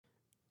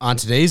On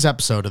today's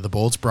episode of the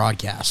Bolts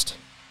broadcast,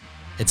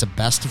 it's a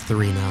best of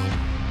three now.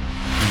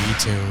 Be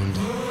tuned.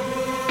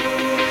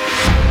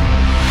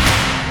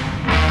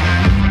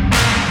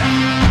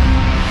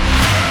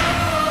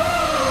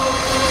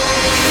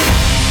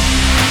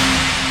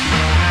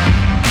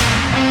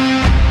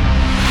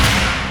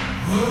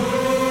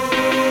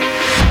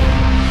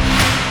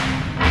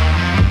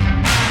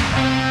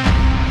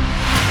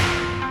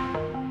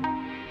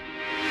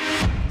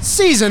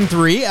 Season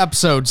 3,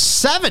 episode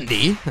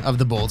 70 of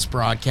the Bolts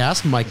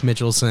broadcast. Mike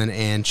Mitchelson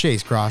and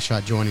Chase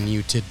Grawshot joining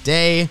you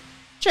today.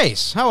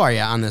 Chase, how are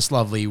you on this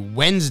lovely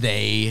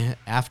Wednesday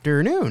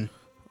afternoon?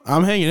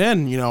 I'm hanging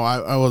in. You know,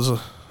 I was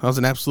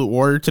an absolute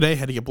warrior today.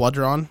 Had to get blood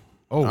drawn.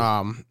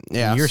 Oh,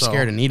 yeah. You're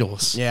scared of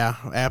needles. Yeah,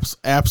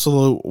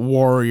 absolute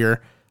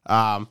warrior.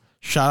 Shout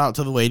out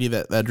to the lady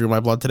that drew my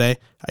blood today.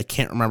 I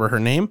can't remember her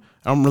name.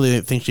 I don't really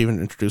think she even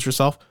introduced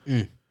herself.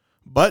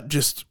 But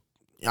just...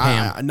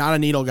 not a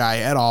needle guy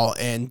at all,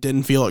 and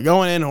didn't feel it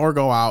going in or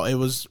go out. It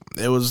was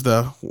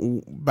the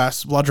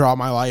best blood draw of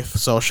my life.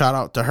 So shout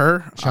out to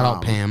her. Shout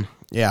out Pam.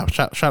 Yeah,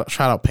 shout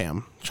out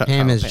Pam.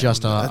 Pam is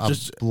just a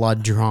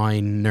blood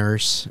drawing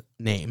nurse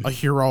name. A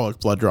heroic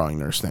blood drawing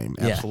nurse name.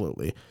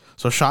 Absolutely. Yeah.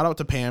 So shout out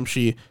to Pam.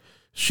 She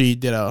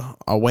did a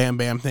wham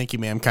bam thank you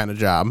ma'am kind of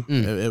job.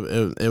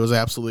 It was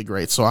absolutely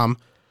great. So I'm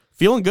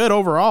feeling good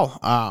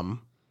overall.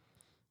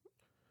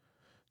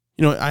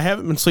 You know, I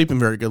haven't been sleeping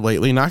very good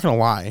lately, not going to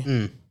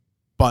lie.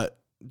 But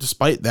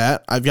despite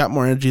that, I've got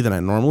more energy than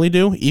I normally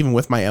do, even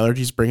with my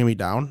allergies bringing me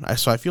down.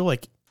 So I feel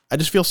like I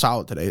just feel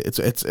solid today.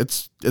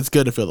 It's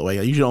good to feel that way.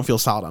 I usually don't feel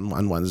solid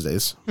on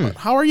Wednesdays. But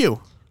how are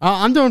you?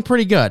 I'm doing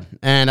pretty good,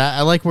 and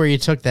I like where you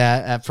took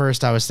that. At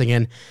first, I was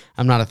thinking,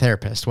 I'm not a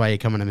therapist. Why are you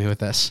coming to me with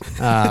this?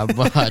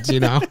 But,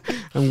 you know,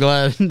 I'm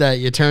glad that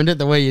you turned it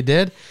the way you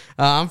did.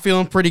 I'm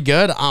feeling pretty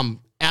good. I'm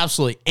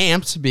absolutely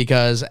amped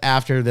because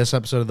after this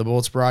episode of the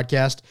Bolts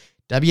broadcast,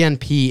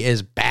 WNP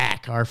is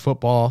back, our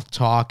football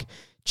talk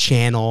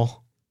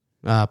channel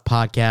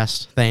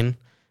podcast thing.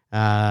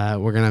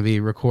 We're going to be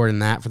recording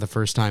that for the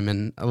first time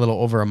in a little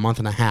over a month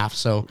and a half.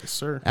 So yes,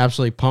 sir.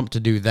 Absolutely pumped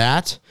to do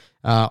that.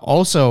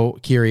 Also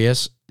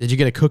curious, did you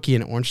get a cookie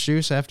and orange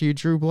juice after you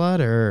drew blood,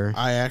 or?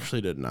 I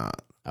actually did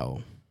not.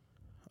 Oh,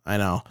 I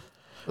know.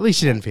 At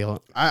least you didn't feel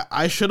it.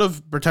 I should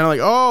have pretended like,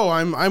 oh,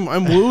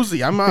 I'm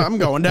woozy. I'm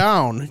going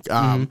down.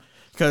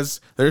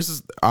 Because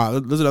there's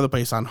another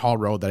place on Hall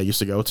Road that I used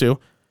to go to,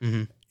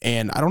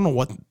 and I don't know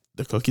what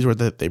the cookies were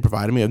that they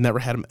provided me. I've never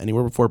had them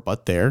anywhere before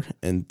but there,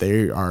 and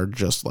they are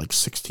just like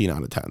 16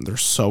 out of 10. They're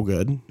so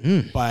good,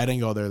 but I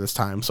didn't go there this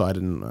time, so I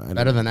didn't.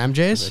 Better than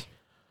MJ's?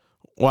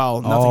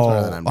 Well, nothing's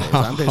better than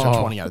MJ's. MJ's are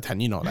 20 out of 10.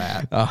 You know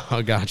that.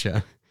 Oh,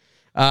 gotcha.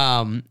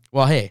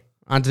 Well, hey,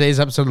 on today's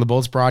episode of the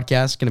Bolts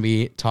broadcast, going to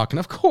be talking,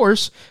 of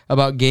course,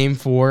 about Game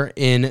 4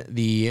 in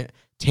the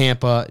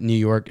Tampa, New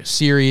York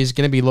series.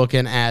 Going to be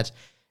looking at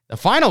the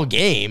final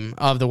game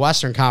of the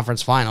Western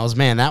Conference Finals.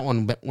 Man, that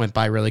one went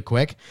by really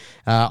quick.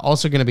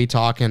 Also going to be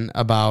talking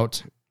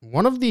about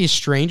one of the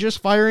strangest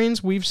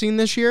firings we've seen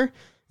this year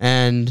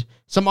and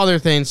some other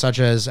things such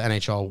as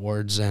NHL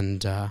awards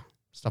and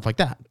stuff like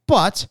that.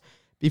 But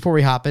before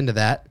we hop into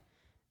that,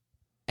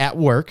 at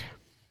work,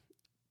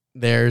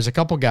 there's a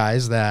couple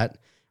guys that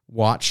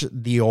watch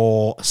the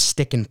old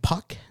stick and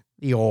puck,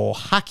 the old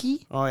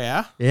hockey. Oh,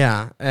 yeah?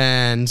 Yeah.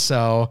 And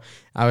so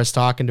I was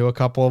talking to a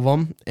couple of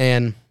them,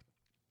 and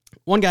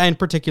one guy in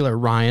particular,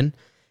 Ryan,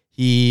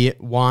 he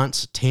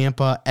wants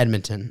Tampa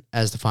Edmonton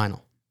as the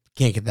final.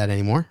 Can't get that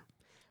anymore.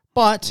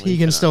 But he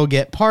can still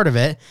get part of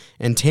it.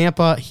 And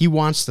Tampa, he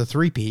wants the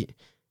three-peat.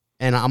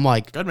 And I'm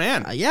like, good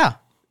man. Yeah,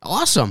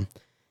 awesome.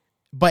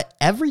 But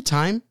every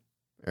time,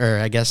 or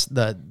I guess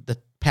the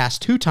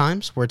past two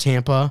times where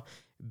Tampa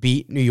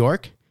beat New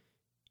York,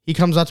 he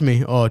comes up to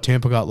me, oh,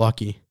 Tampa got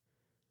lucky.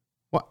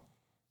 What?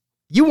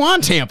 You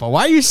want Tampa.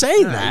 Why are you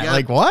saying that?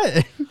 Like,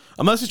 what?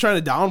 Unless he's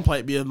trying to downplay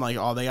it, being like,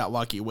 oh, they got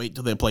lucky. Wait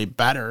till they play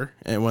better.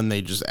 And when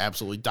they just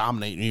absolutely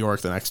dominate New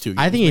York the next two games.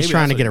 I think he's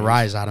trying to get a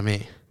rise out of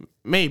me.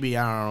 Maybe.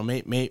 I don't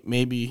know.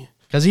 Maybe.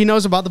 Because he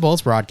knows about the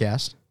Bolts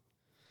broadcast.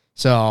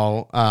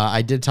 So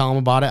I did tell him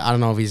about it. I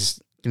don't know if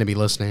he's going to be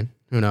listening.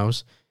 Who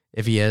knows?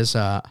 If he is,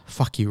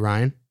 fuck you,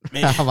 Ryan.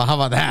 How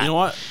about that? You know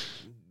what?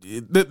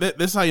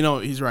 This is how you know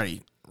he's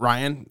ready.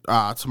 Ryan,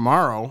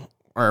 tomorrow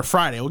or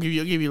Friday, I'll give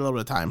you a little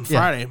bit of time.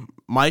 Friday,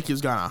 Mike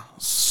is gonna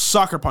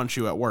sucker punch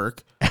you at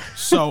work.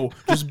 So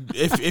just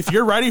if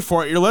you're ready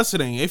for it, you're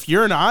listening. If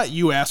you're not,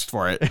 you asked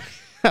for it.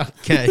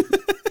 Okay.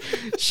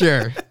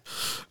 Sure.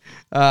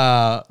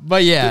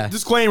 But yeah.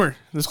 Disclaimer.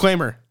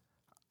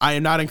 I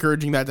am not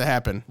encouraging that to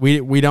happen.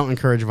 We don't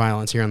encourage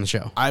violence here on the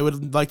show. I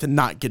would like to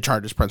not get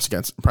charges pressed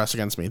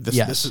against me.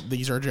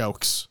 These are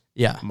jokes.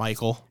 Yeah,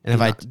 Michael. And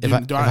if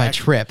I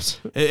tripped,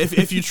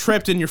 if you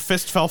tripped and your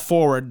fist fell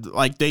forward,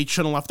 like they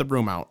shouldn't have left the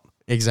broom out.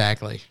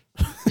 Exactly.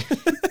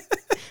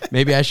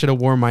 Maybe I should have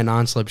worn my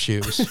non-slip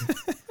shoes.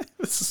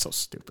 This is so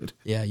stupid.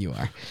 Yeah, you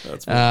are.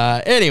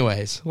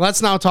 Anyways,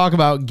 let's now talk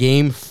about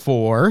Game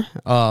 4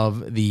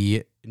 of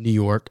the New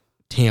York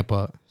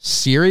Tampa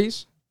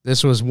series.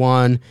 This was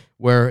one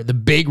where the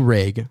big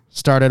rig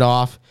started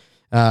off,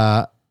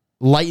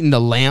 lighting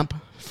the lamp,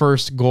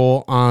 first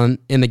goal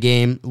in the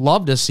game.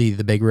 Love to see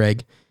the big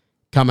rig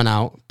coming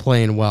out,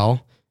 playing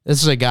well.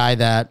 This is a guy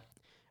that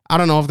I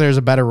don't know if there's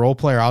a better role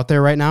player out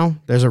there right now.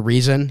 There's a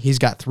reason he's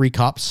got 3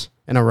 cups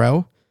in a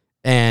row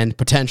and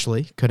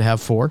potentially could have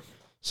 4.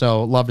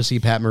 So love to see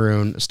Pat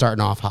Maroon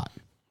starting off hot.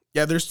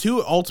 Yeah, there's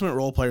 2 ultimate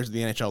role players in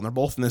the NHL, and they're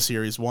both in this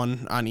series,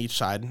 one on each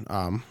side.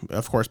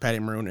 Of course, Patty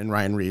Maroon and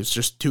Ryan Reeves,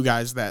 just 2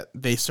 guys that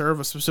they serve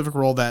a specific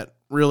role that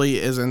really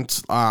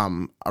isn't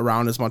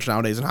around as much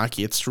nowadays in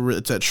hockey. It's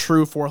a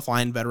true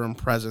fourth-line veteran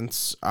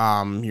presence.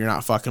 You're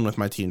not fucking with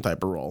my team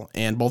type of role,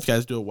 and both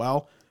guys do it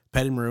well.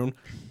 Patty Maroon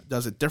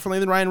does it differently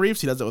than Ryan Reeves.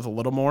 He does it with a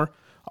little more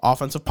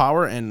offensive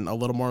power and a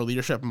little more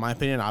leadership, in my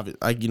opinion.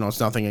 It's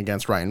nothing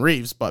against Ryan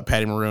Reeves, but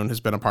Patty Maroon has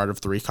been a part of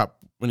 3 cup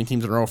winning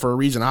teams in a row for a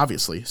reason,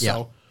 obviously. So.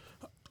 Yeah.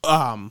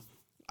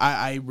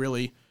 I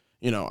really,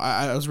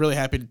 I was really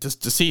happy to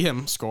see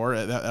him score.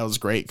 That was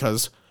great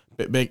because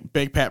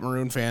big Pat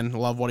Maroon fan.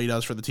 Love what he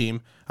does for the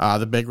team.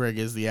 The big rig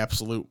is the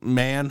absolute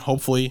man.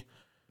 Hopefully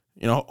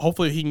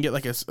he can get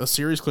like a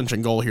series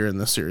clinching goal here in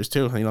this series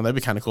too. That'd be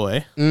kind of cool,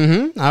 eh?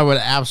 Mm-hmm. I would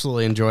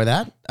absolutely enjoy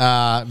that.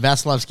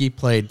 Vasilevsky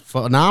played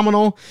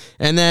phenomenal.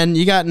 And then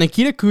you got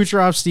Nikita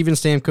Kucherov, Steven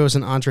Stamkos,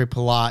 and Andre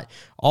Palat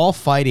all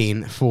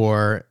fighting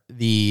for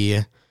the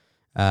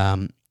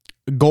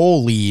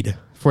goal lead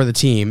for the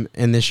team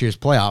in this year's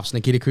playoffs.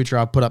 Nikita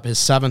Kucherov put up his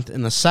 7th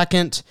in the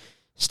second.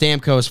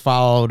 Stamkos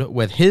followed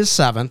with his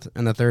 7th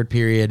in the third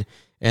period.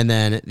 And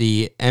then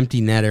the empty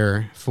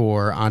netter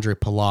for Andre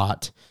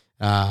Palat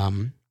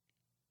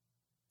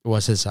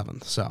was his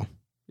 7th. So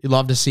you'd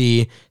love to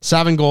see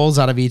 7 goals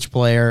out of each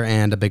player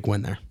and a big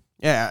win there.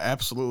 Yeah,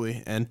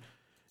 absolutely. And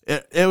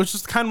it was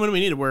just the kind of win we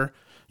needed where,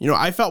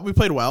 I felt we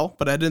played well,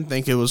 but I didn't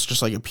think it was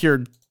just like a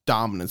pure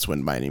dominance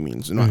win by any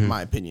means, in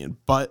my opinion.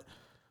 But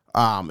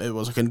it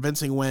was a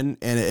convincing win,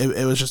 and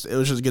it was just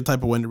a good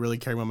type of win to really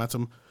carry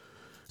momentum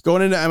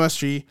going into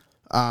MSG. If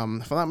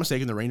I'm not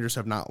mistaken, the Rangers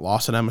have not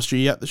lost an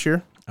MSG yet this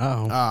year.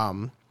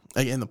 Oh,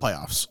 in the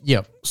playoffs.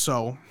 Yep.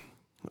 So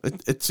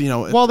it's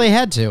well, they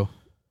had to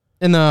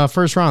in the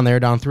first round. They were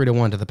down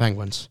 3-1 to the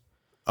Penguins.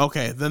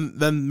 Okay,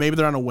 then maybe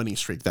they're on a winning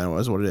streak. Then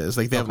is what it is.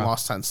 Like they haven't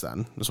lost since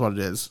then. Is what it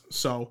is.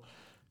 So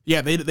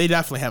yeah, they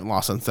definitely haven't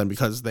lost since then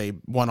because they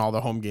won all the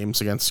home games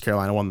against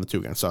Carolina, won the 2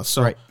 against us.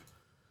 So. Right.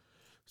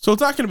 So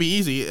it's not going to be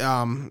easy.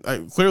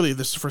 Clearly,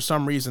 for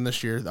some reason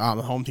this year, the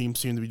home teams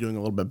seem to be doing a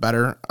little bit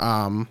better.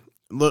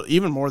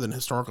 Even more than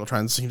historical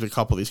trends, it seems like a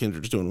couple of these teams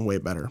are just doing way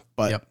better.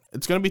 But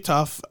It's going to be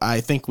tough.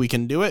 I think we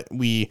can do it.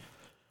 We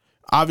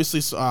obviously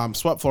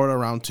swept Florida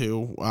round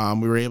 2.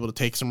 We were able to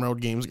take some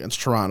road games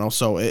against Toronto,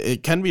 so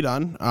it can be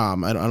done.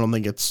 I don't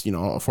think it's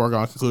a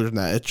foregone conclusion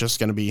that it's just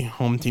going to be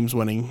home teams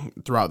winning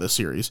throughout this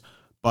series.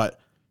 But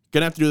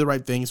going to have to do the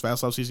right things.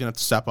 Vasilevsky's going to have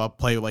to step up,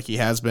 play like he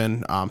has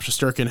been.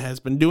 Shesterkin has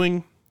been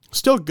doing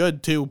still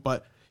good too,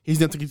 but he's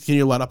going to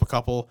continue to let up a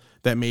couple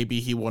that maybe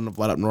he wouldn't have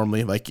let up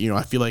normally. Like,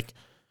 I feel like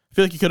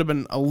he could have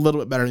been a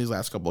little bit better in these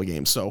last couple of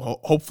games. So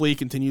hopefully he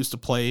continues to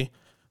play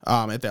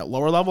at that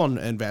lower level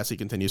and Vasi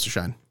continues to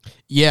shine.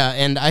 Yeah,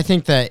 and I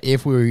think that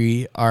if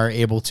we are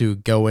able to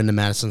go into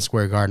Madison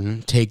Square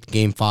Garden, take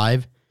Game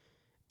 5,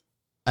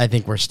 I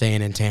think we're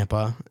staying in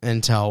Tampa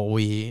until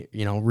we,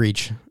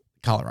 reach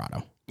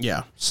Colorado.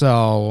 Yeah.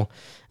 So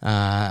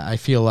I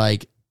feel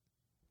like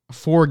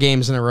 4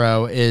 games in a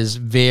row is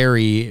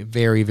very,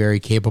 very,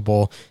 very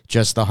capable.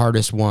 Just the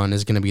hardest one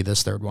is going to be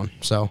this third one.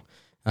 So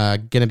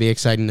going to be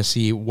exciting to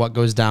see what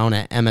goes down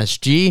at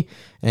MSG,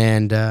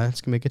 and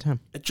it's going to be a good time.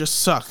 It just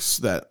sucks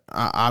that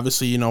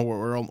obviously,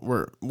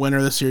 we're winner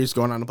of the series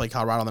going on to play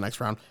Colorado in the next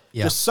round.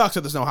 Yeah. It just sucks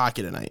that there's no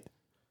hockey tonight.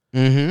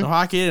 Mm-hmm. No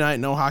hockey tonight,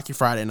 no hockey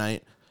Friday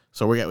night.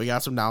 So we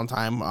got some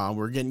downtime.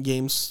 We're getting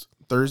games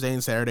Thursday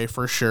and Saturday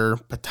for sure,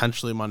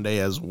 potentially Monday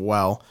as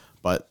well,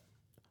 but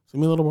it's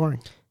going to be a little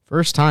boring.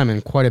 First time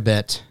in quite a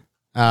bit.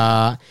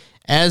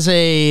 As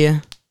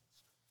a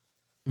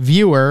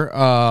viewer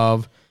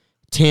of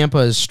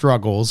Tampa's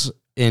struggles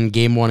in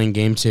Game 1 and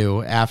Game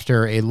 2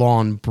 after a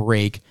long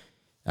break,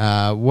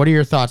 what are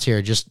your thoughts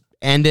here? Just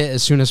end it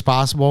as soon as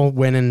possible,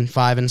 win in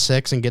 5 and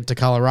 6 and get to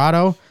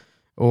Colorado?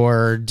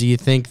 Or do you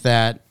think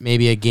that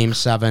maybe a Game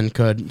 7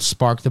 could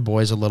spark the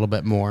boys a little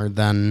bit more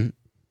than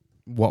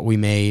what we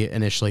may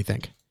initially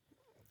think?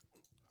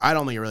 I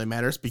don't think it really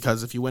matters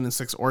because if you win in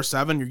 6 or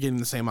 7, you're getting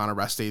the same amount of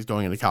rest days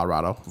going into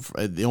Colorado.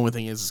 The only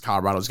thing is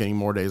Colorado's getting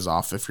more days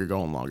off if you're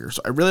going longer.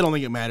 So I really don't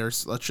think it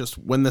matters. Let's just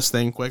win this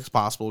thing quick as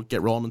possible,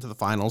 get rolling into the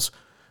finals,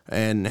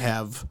 and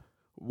have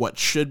what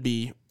should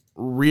be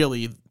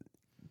really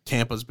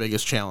Tampa's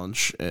biggest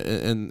challenge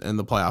in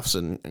the playoffs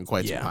in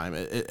quite some time.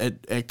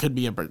 It could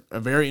be a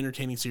very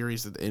entertaining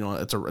series.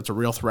 It's a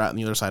real threat on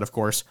the other side, of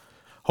course.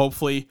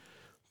 Hopefully,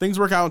 things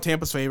work out in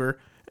Tampa's favor.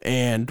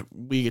 And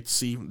we get to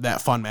see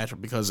that fun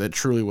matchup because it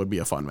truly would be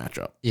a fun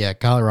matchup. Yeah,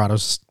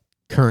 Colorado's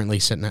currently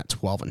sitting at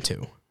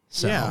 12-2.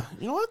 So yeah,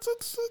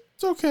 it's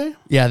okay.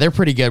 Yeah, they're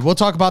pretty good. We'll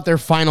talk about their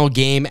final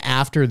game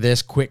after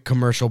this quick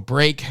commercial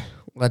break.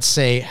 Let's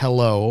say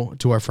hello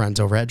to our friends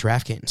over at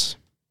DraftKings.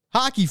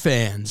 Hockey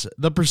fans,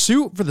 the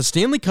pursuit for the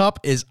Stanley Cup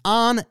is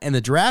on, and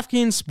the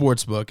DraftKings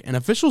Sportsbook, an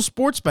official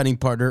sports betting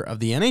partner of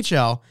the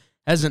NHL,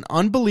 has an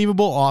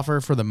unbelievable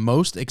offer for the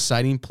most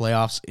exciting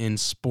playoffs in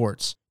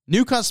sports.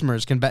 New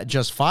customers can bet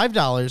just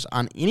 $5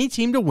 on any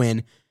team to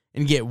win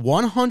and get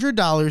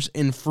 $100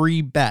 in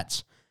free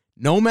bets,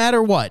 no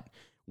matter what,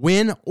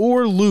 win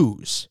or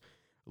lose.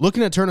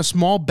 Looking to turn a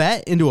small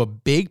bet into a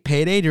big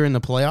payday during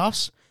the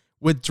playoffs?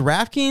 With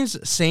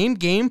DraftKings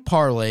same-game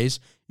parlays,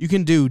 you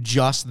can do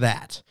just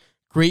that.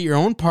 Create your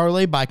own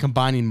parlay by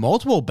combining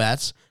multiple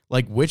bets,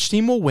 like which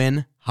team will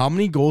win, how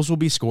many goals will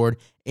be scored,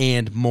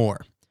 and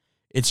more.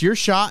 It's your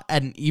shot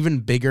at an even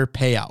bigger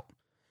payout.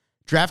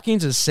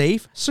 DraftKings is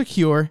safe,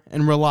 secure,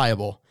 and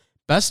reliable.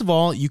 Best of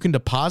all, you can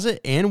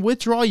deposit and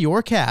withdraw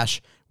your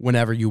cash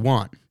whenever you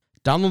want.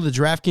 Download the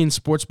DraftKings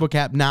Sportsbook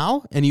app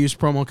now and use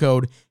promo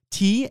code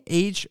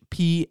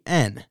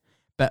THPN.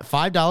 Bet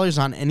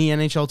 $5 on any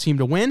NHL team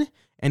to win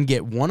and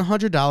get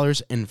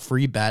 $100 in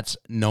free bets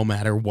no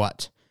matter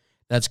what.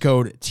 That's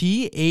code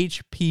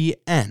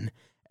THPN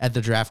at the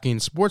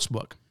DraftKings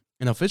Sportsbook,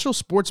 an official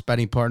sports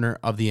betting partner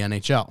of the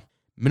NHL.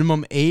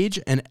 Minimum age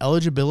and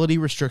eligibility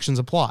restrictions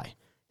apply.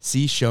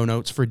 See show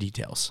notes for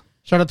details.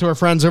 Shout out to our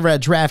friends over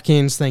at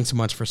DraftKings. Thanks so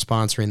much for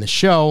sponsoring the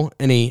show.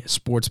 Any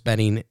sports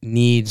betting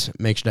needs,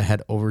 make sure to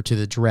head over to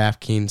the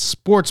DraftKings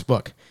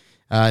Sportsbook.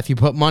 If you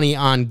put money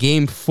on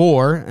Game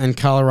 4 and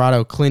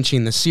Colorado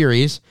clinching the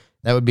series,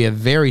 that would be a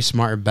very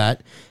smart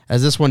bet,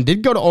 as this one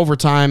did go to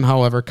overtime.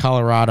 However,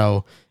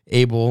 Colorado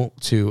able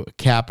to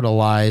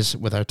capitalize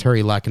with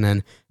Arturi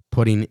Lehkonen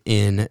putting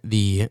in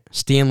the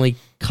Stanley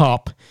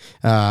Cup,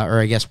 or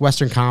I guess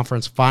Western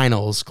Conference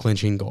Finals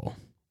clinching goal.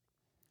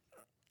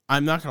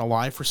 I'm not going to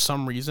lie. For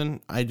some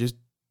reason, I just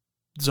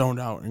zoned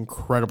out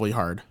incredibly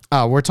hard.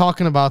 We're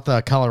talking about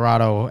the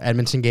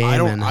Colorado-Edmonton game. I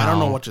don't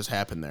know what just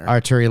happened there.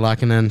 Arturi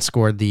Lehkonen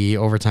scored the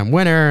overtime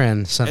winner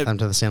and sent them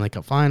to the Stanley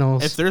Cup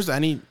Finals. If there's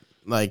any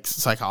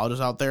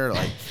psychologists out there,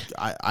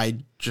 I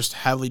just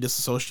heavily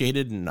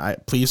disassociated, and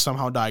please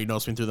somehow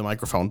diagnose me through the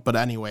microphone. But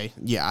anyway,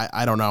 yeah,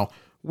 I don't know.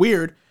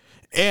 Weird.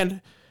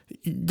 And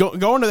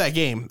going to that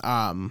game,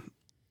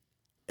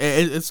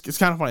 it's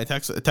kind of funny. I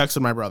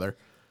texted my brother.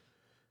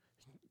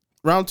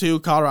 Round 2,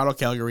 Colorado,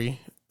 Calgary.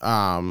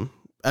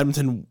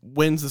 Edmonton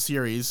wins the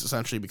series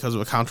essentially because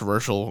of a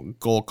controversial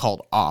goal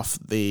called off.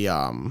 The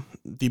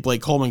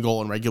Blake Coleman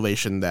goal in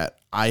regulation that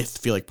I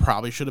feel like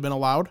probably should have been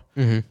allowed.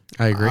 Mm-hmm.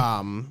 I agree.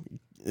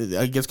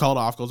 It gets called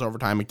off, goes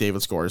overtime.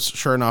 McDavid scores.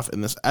 Sure enough,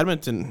 in this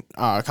Edmonton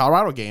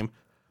Colorado game,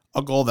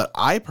 a goal that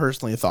I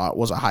personally thought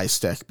was a high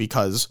stick,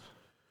 because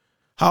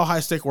how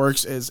high stick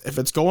works is if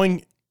it's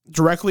going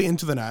directly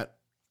into the net,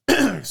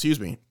 excuse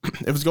me,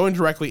 if it's going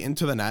directly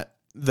into the net,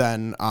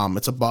 then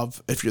it's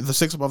above, if you're the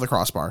stick's above the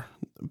crossbar.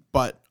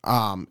 But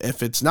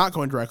if it's not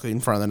going directly in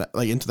front of the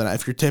net, into the net,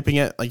 if you're tipping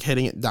it,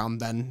 hitting it down,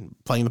 then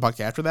playing the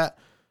puck after that,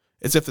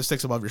 it's if the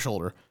stick's above your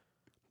shoulder.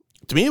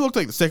 To me, it looked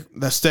like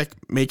the stick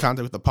made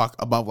contact with the puck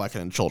above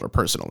Lehkonen's shoulder,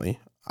 personally.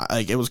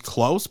 It was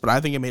close, but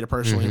I think it made it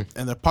personally. Mm-hmm.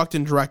 And the puck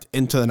didn't direct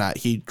into the net.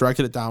 He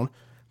directed it down,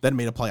 then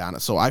made a play on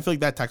it. So I feel like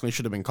that technically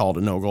should have been called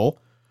a no goal.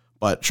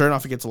 But sure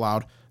enough, it gets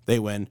allowed. They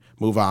win,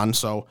 move on.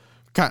 So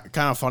kind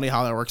of funny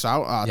how that works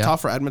out. Yep.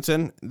 Tough for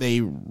Edmonton. They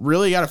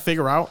really got to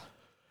figure out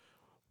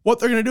what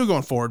they're going to do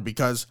going forward,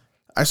 because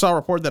I saw a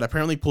report that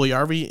apparently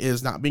Puljujarvi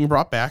is not being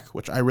brought back,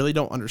 which I really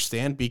don't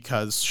understand,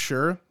 because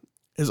sure,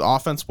 his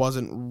offense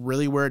wasn't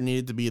really where it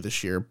needed to be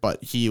this year,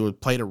 but he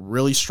played a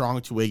really strong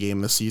two-way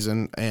game this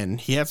season,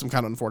 and he had some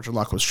kind of unfortunate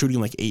luck with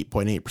shooting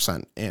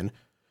 8.8%, and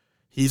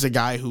he's a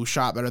guy who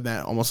shot better than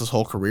that almost his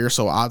whole career,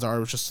 so odds are it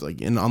was just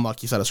an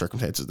unlucky set of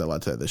circumstances that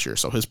led to that this year.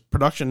 So his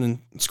production and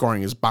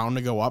scoring is bound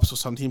to go up, so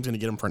some team's going to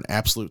get him for an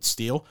absolute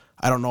steal.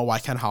 I don't know why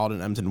Ken Holland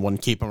and Edmonton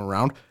wouldn't keep him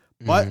around,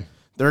 but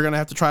they're going to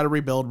have to try to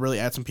rebuild, really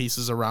add some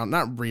pieces around,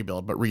 not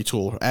rebuild, but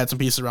retool, add some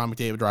pieces around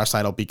McDavid,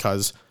 Draisaitl,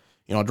 because,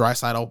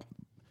 Draisaitl,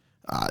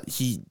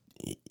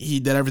 he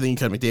did everything he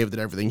could. McDavid did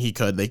everything he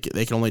could. They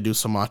can only do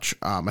so much.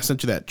 I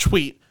sent you that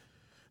tweet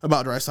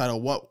about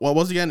Draisaitl. What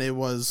was it again? It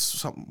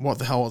was what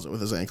the hell was it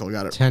with his ankle?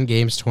 Got it. 10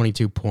 games,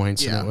 22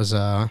 points. Yeah. And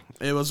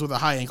it was with a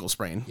high ankle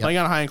sprain. Yep. Playing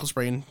on a high ankle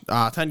sprain.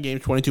 10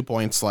 games, 22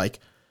 points. The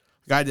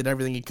guy did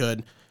everything he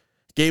could,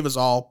 gave his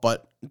all,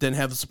 but didn't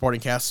have the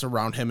supporting cast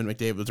around him and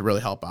McDavid to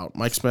really help out.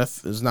 Mike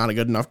Smith is not a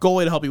good enough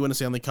goalie to help you win a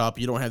Stanley Cup.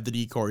 You don't have the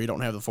D core. You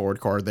don't have the forward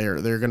core. They're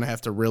going to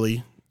have to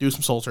really do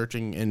some soul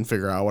searching and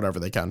figure out whatever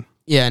they can.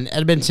 Yeah, and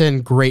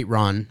Edmonton, great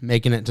run,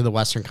 making it to the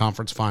Western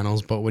Conference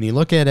Finals. But when you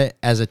look at it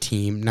as a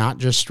team, not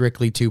just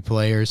strictly two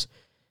players,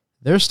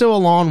 they're still a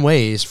long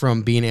ways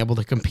from being able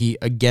to compete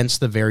against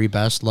the very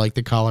best, like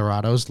the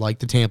Colorados, like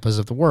the Tampas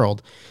of the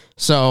world.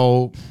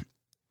 So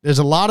there's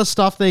a lot of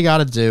stuff they got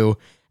to do.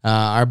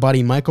 Our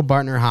buddy Michael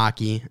Bartner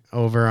Hockey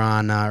over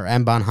on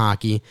Mbon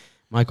Hockey,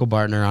 Michael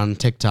Bartner on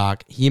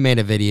TikTok, he made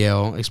a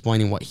video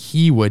explaining what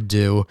he would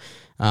do.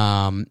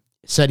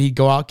 Said he'd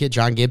go out, get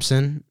John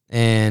Gibson,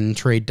 and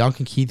trade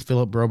Duncan Keith,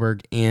 Philip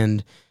Broberg,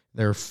 and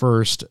their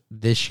first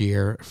this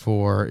year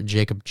for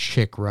Jacob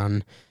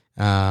Chikrin.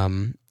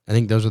 I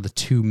think those are the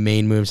two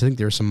main moves. I think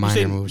there were some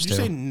minor moves too. Did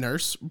you say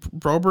Nurse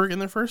Broberg in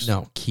there first?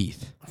 No,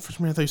 Keith. For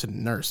some reason, I thought you said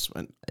Nurse.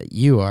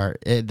 You are.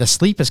 The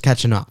sleep is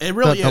catching up. It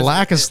really is. The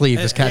lack of sleep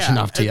is catching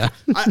up to you.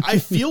 I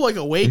feel like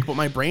awake, but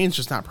my brain's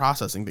just not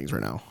processing things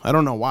right now. I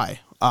don't know why.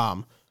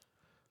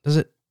 Does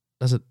it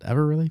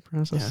ever really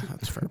process? Yeah,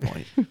 that's a fair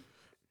point.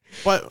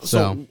 But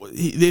so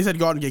they said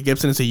go out and get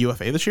Gibson and say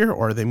UFA this year,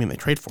 or they mean they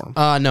trade for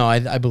him? No,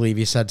 I believe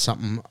he said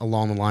something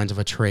along the lines of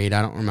a trade.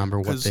 I don't remember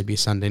what they'd be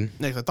sending.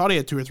 Next, I thought he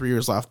had 2 or 3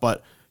 years left,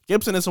 but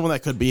Gibson is someone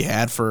that could be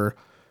had for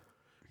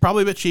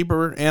probably a bit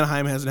cheaper.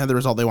 Anaheim hasn't had the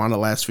result they wanted the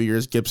last few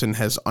years. Gibson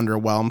has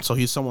underwhelmed, so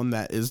he's someone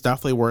that is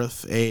definitely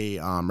worth a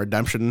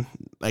redemption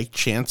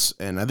chance,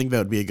 and I think that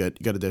would be a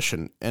good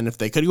addition. And if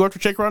they could go after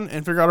Chick Run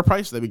and figure out a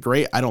price, that'd be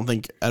great. I don't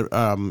think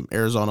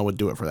Arizona would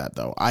do it for that,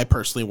 though. I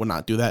personally would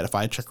not do that if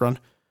I had Chick Run.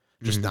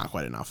 Just not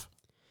quite enough.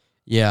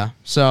 Yeah,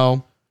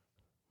 so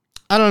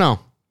I don't know.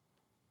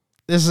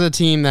 This is a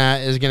team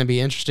that is going to be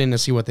interesting to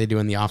see what they do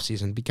in the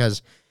offseason,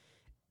 because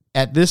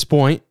at this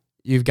point,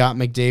 you've got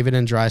McDavid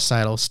and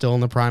Draisaitl still in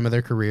the prime of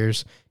their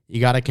careers.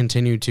 You got to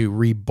continue to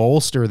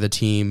re-bolster the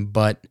team,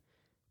 but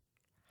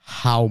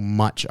how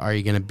much are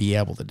you going to be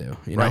able to do?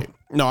 You know? Right.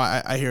 No,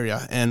 I hear you.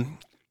 And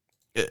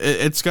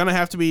it's going to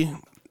have to be,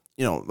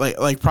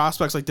 like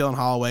prospects like Dylan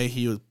Holloway.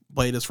 He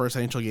played his first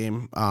NHL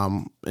game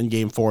in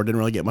Game 4, didn't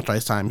really get much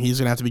ice time. He's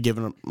going to have to be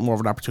given more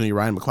of an opportunity.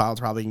 Ryan McLeod's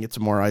probably going to get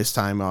some more ice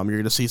time. You're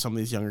going to see some of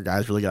these younger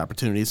guys really get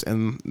opportunities,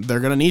 and they're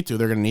going to need to.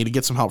 They're going to need to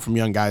get some help from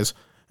young guys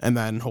and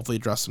then hopefully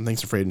address some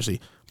things in free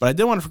agency. But I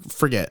did want to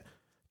forget,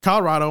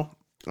 Colorado,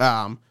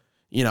 and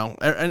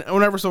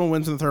whenever someone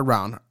wins in the third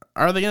round,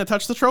 are they going to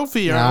touch the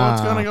trophy or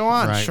what's going to go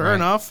on? Right, sure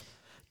enough,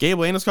 Gabe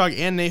Landeskog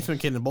and Nathan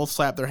McKinnon both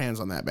slapped their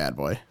hands on that bad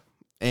boy.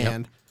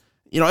 And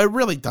it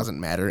really doesn't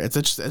matter. It's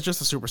just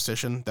a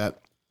superstition that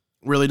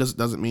really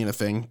doesn't mean a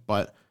thing.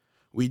 But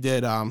we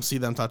did see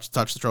them touch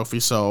the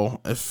trophy.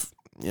 So if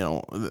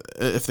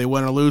they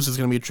win or lose, it's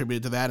going to be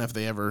attributed to that. And if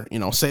they ever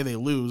say they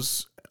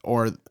lose,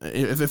 or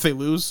if they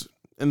lose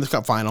in the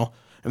Cup final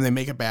and they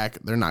make it back,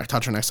 they're not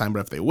touching next time. But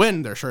if they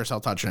win, they're sure as hell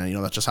touching it.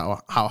 That's just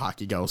how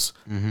hockey goes.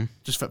 Mm-hmm.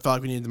 Just felt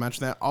like we needed to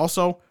mention that.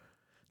 Also,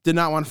 did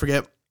not want to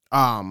forget.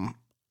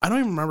 I don't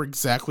even remember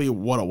exactly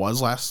what it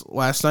was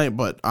last night,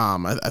 but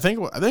I think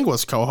it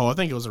was Coho. I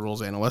think it was a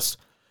rules analyst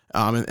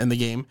in the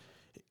game.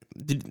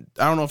 I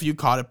don't know if you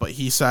caught it, but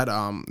he said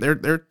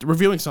they're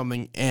reviewing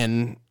something,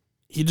 and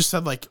he just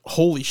said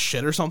holy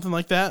shit or something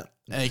like that.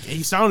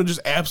 He sounded just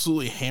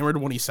absolutely hammered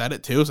when he said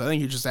it too. So I think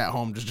he was just at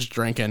home just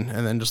drinking,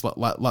 and then just let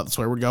the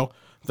swear word go.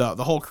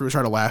 The whole crew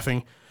started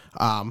laughing.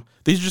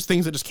 These are just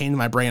things that just came to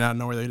my brain out of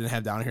nowhere that we didn't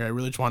have down here. I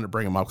really just wanted to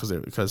bring them up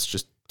because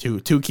just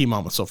two key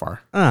moments so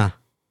far.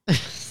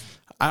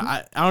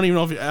 I don't even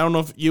know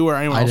if you or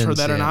anyone else heard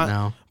that or not.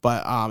 No.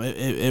 But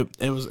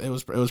it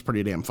was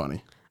pretty damn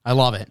funny. I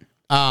love it.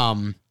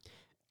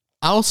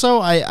 Also,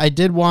 I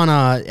did want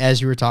to,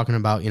 as you were talking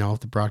about,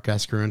 the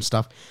broadcast crew and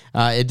stuff,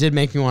 it did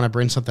make me want to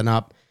bring something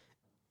up.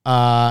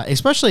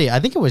 Especially,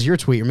 I think it was your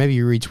tweet, or maybe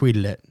you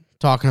retweeted it,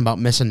 talking about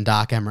missing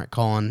Doc Emmerich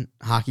calling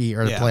hockey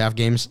or the playoff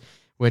games,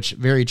 which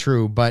very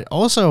true. But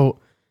also,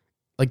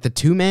 the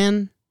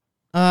 2-man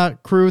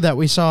crew that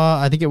we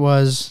saw, I think it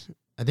was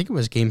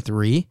Game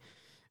 3.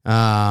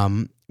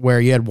 Where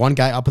you had one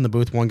guy up in the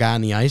booth, one guy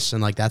on the ice,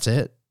 and that's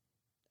it.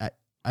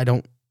 I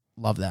don't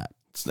love that.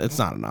 It's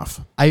not enough.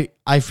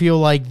 I feel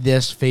like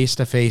this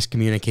face-to-face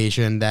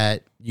communication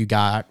that you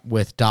got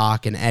with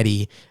Doc and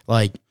Eddie,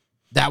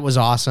 that was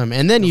awesome.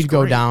 And then you'd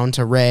go down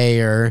to Ray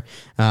or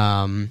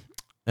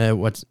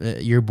what's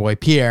your boy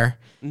Pierre.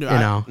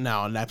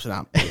 No, that's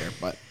not Pierre,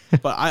 but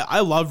I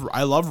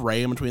love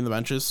Ray in between the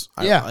benches.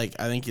 I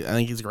think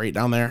he's great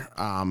down there.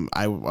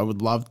 I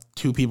would love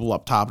 2 people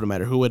up top, no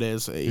matter who it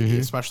is. Mm-hmm.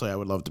 Especially, I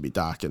would love to be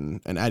Doc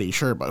and Eddie,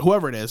 sure, but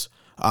whoever it is,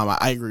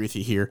 I agree with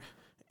you here.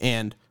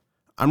 And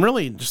I'm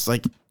really just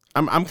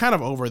I'm kind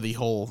of over the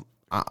whole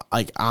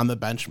on the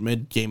bench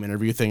mid-game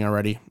interview thing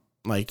already.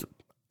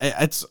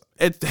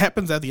 It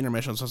happens at the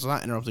intermission, so it's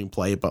not interrupting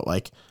play, but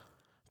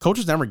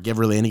coaches never give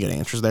really any good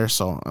answers there,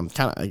 so I'm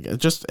kind of it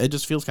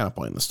just feels kind of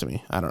pointless to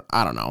me. I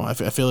don't know. I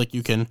feel like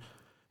you can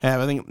have.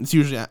 I think it's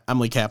usually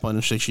Emily Kaplan,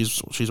 and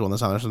she's one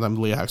that's on there. Sometimes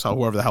Leah Hexall,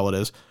 whoever the hell it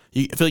is.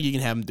 I feel like you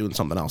can have them doing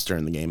something else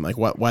during the game,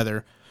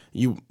 whether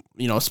you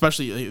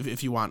especially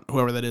if you want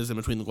whoever that is in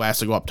between the glass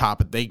to go up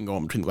top, they can go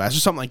in between the glass or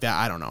something like that.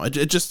 I don't know.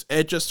 It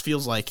just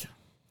feels like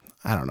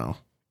I don't know.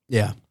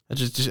 Yeah. It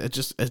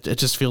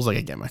just feels like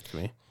a gimmick to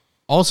me.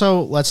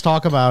 Also, let's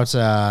talk about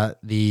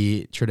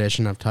the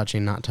tradition of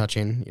touching, not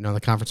touching.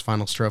 The conference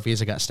finals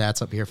trophies. I got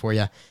stats up here for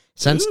you.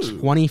 Since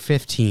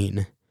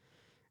 2015,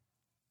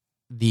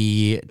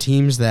 the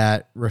teams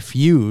that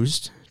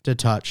refused to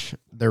touch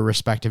their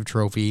respective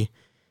trophy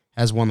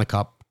has won the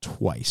cup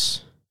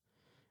twice.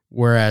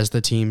 Whereas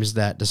the teams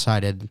that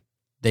decided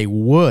they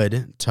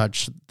would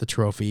touch the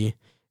trophy,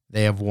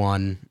 they have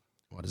won,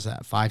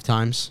 5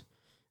 times?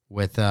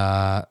 With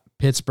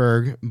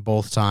Pittsburgh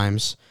both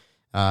times.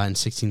 In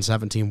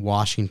 16-17,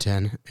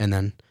 Washington, and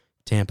then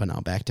Tampa now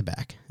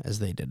back-to-back, as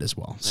they did as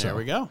well. There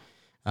we go.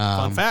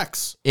 Fun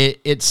facts.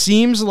 It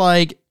seems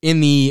like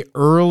in the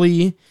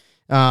early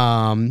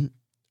 2000s,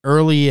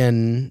 early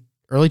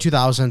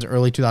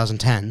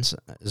 2010s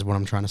is what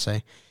I'm trying to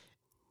say.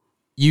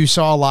 You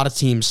saw a lot of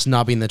teams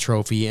snubbing the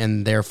trophy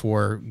and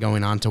therefore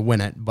going on to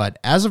win it. But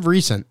as of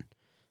recent,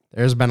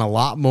 there's been a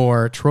lot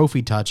more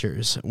trophy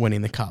touchers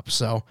winning the cup.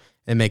 So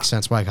it makes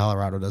sense why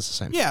Colorado does the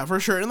same. Yeah, for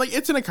sure. And like,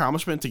 it's an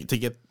accomplishment to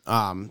get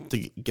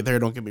there.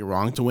 Don't get me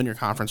wrong. To win your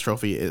conference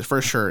trophy is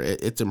for sure.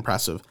 It's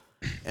impressive.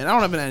 And I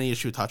don't have any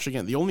issue touching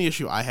it. The only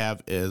issue I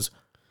have is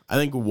I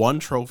think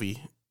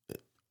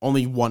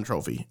only one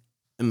trophy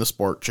in the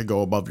sport should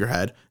go above your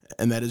head,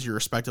 and that is your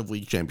respective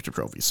league championship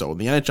trophy. So in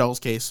the NHL's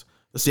case,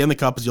 the Stanley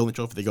Cup is the only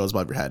trophy that goes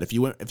above your head. If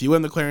you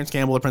win the Clarence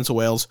Campbell or Prince of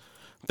Wales,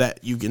 that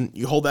you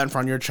hold that in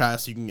front of your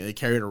chest, you can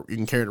carry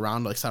it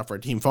around like set for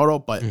a team photo,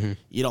 but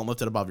you don't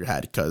lift it above your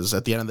head because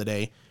at the end of the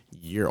day,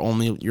 you're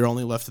only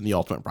lifting the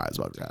ultimate prize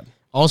above your head.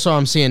 Also,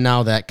 I'm seeing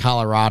now that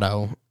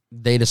Colorado,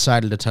 they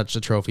decided to touch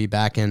the trophy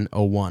back in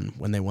 2001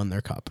 when they won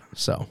their cup.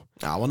 So,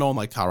 well, no one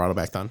liked Colorado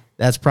back then.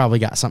 That's probably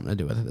got something to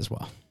do with it as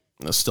well.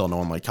 There's still no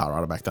one liked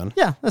Colorado back then.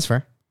 Yeah, that's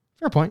fair.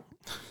 Fair point.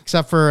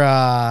 Except for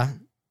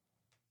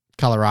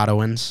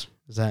Coloradoans.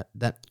 Is that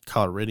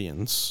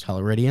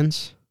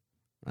Coloridians?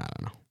 I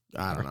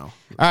don't know. All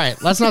right,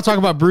 let's not talk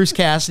about Bruce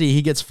Cassidy.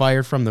 He gets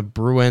fired from the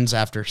Bruins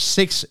after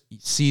 6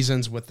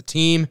 seasons with the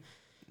team.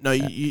 No,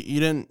 you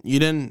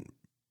didn't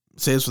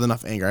say this with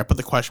enough anger. I put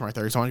the question mark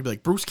there. So I want to be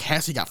like, Bruce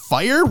Cassidy got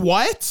fired?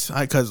 What?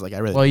 Because I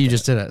really. Well, you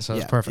just did it, so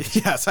it's perfect.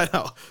 Yes, I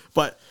know.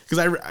 But because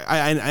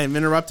I'm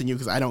interrupting you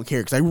because I don't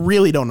care because I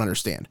really don't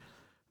understand.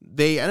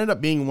 They ended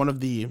up being one of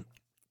the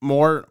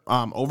more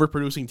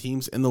overproducing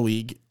teams in the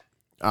league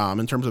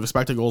in terms of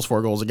expected goals,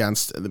 for goals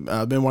against.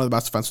 Been one of the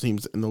best defensive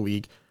teams in the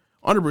league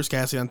under Bruce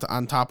Cassidy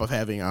on top of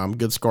having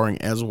good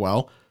scoring as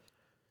well.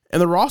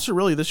 And the roster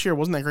really this year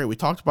wasn't that great. We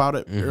talked about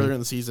it earlier in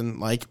the season.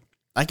 Like,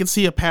 I could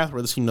see a path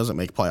where this team doesn't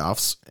make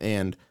playoffs,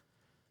 and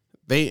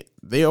they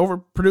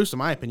overproduced in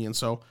my opinion.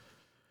 So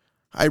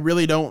I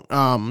really don't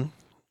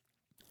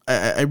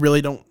I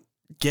really don't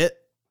get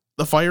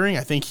the firing.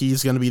 I think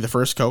he's going to be the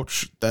first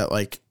coach that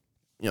like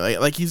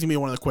he's gonna be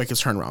one of the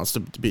quickest turnarounds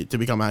to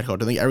become head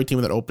coach. I think every team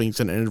that opens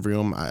an interview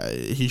him,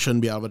 he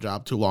shouldn't be out of a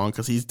job too long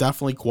because he's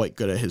definitely quite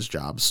good at his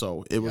job.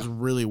 So it was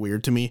really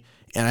weird to me,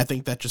 and I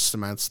think that just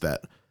cements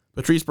that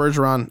Patrice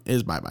Bergeron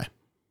is bye.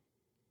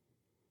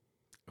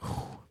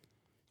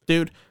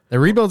 Dude, the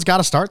rebuild's got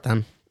to start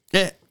then.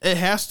 It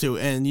has to,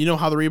 and you know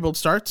how the rebuild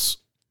starts?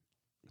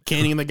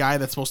 Canning the guy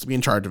that's supposed to be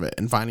in charge of it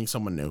and finding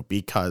someone new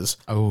because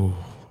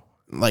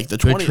like the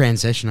good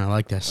transition. I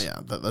like this. Yeah,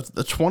 the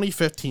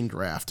 2015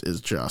 draft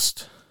is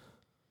just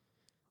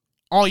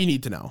all you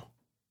need to know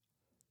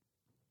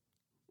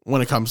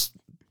when it comes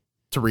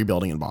to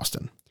rebuilding in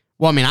Boston.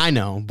 Well, I mean, I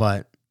know,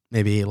 but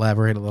maybe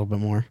elaborate a little bit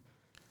more.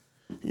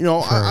 You know,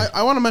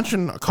 I want to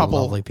mention a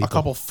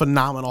couple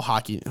phenomenal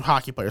hockey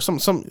players,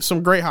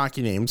 some great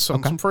hockey names,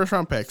 some first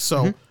round picks.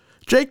 So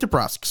Jake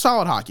DeBrusk,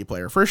 solid hockey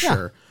player for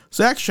sure.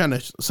 Zach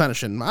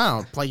Senyshyn, I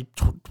don't know, played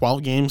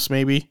 12 games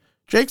maybe.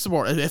 Jake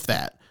Saboro, if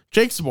that.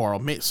 Jake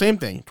Saboro, same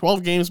thing,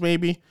 12 games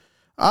maybe.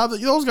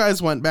 Those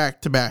guys went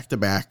back to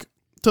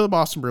the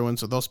Boston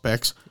Bruins with those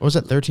picks. What was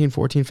it, 13,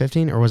 14,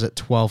 15, or was it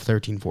 12,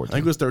 13, 14? I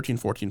think it was 13,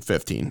 14,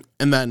 15.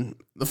 And then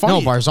the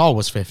funny... No, Barzal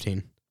was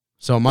 15.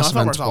 So it must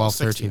have been 12,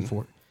 13,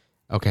 14.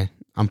 Okay,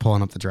 I'm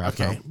pulling up the draft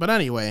now. But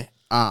anyway,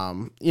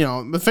 you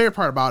know, the favorite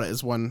part about it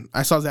is when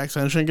I saw Zach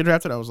Senyshyn get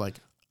drafted, I was like,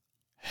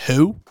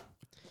 who?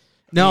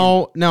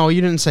 No,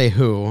 you didn't say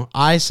who.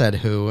 I said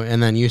who,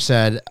 and then you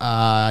said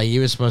he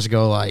was supposed to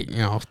go like, you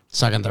know,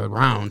 second, third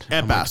round.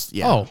 At best,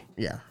 yeah. Oh.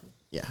 Yeah.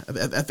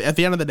 At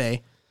the end of the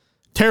day,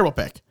 terrible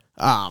pick.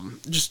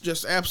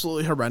 Just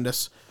absolutely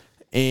horrendous.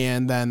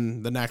 And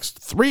then the next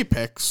 3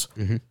 picks,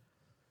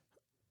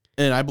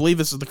 and I believe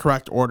this is the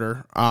correct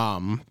order,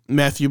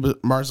 Matthew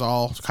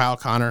Barzal, Kyle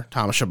Connor,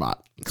 Thomas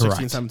Chabot. Correct.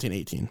 16, 17,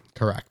 18.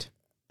 Correct.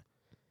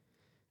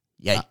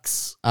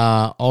 Yikes.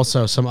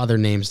 Also, some other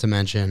names to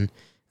mention.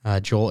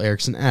 Joel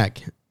Eriksson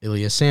Ek,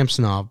 Ilya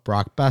Samsonov,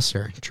 Brock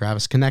Besser,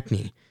 Travis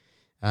Konechny,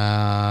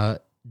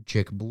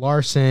 Jacob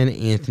Larson,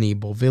 Anthony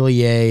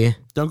Beauvillier.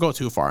 Don't go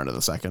too far into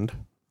the second.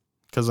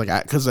 Because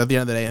at the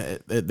end of the day,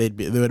 they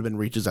would have been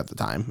reaches at the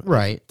time,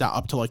 right?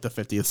 Up to like the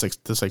 50th,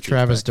 60th.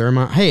 Travis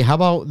Dermott. Hey, how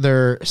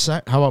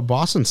about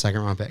Boston's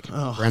second round pick,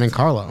 Brandon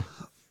Carlo?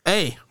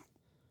 Hey,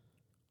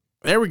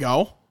 there we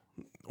go,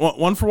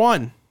 1 for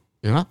 1.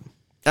 Yeah,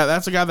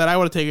 that's a guy that I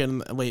would have taken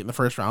late in the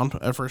first round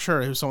for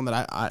sure. He was someone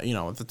that I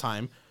at the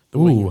time.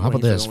 Ooh, how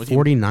about this?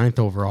 49th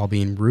overall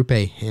being Rupe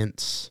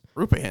Hintz.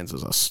 Rupe Hintz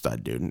is a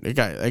stud, dude.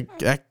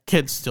 That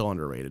kid's still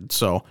underrated.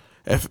 So.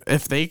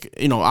 If they,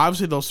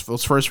 obviously those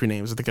first 3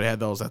 names, if they could have had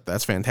those,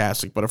 that's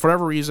fantastic. But if for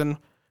whatever reason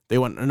they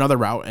went another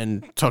route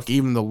and took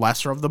even the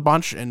lesser of the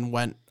bunch and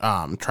went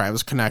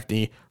Travis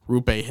Konechny,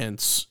 Rupe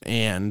Hintz,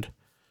 and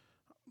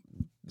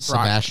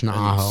Sebastian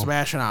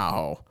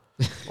Aho.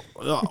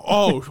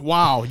 Oh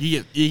wow!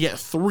 You get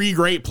 3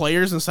 great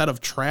players instead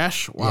of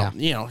trash. Wow,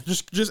 yeah.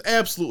 Just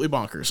absolutely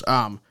bonkers.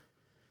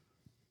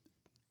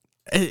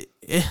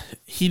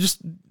 he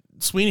just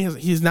Sweeney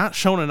he's not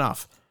shown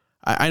enough.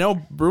 I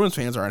know Bruins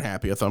fans aren't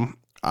happy with him.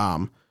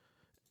 I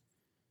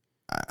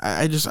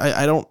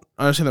don't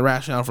understand the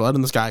rationale for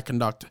letting this guy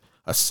conduct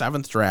a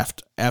 7th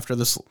draft after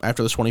this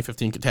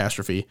 2015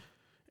 catastrophe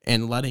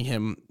and letting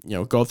him,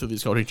 go through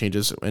these coaching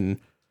changes and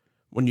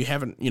when you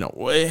haven't,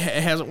 it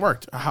hasn't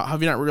worked. How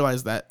have you not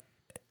realized that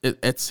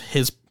it's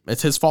his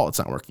fault it's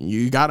not working?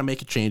 You got to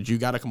make a change. You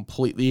got to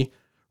completely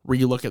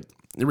redo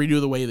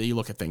the way that you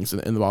look at things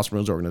in the Boston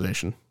Bruins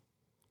organization.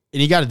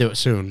 And you got to do it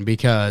soon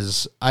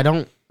because I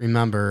don't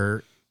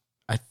remember.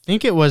 I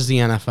think it was the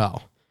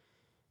NFL.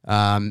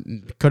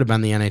 Could have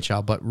been the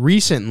NHL, but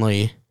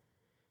recently,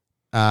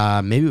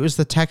 maybe it was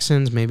the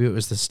Texans, maybe it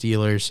was the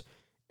Steelers.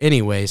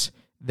 Anyways,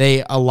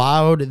 they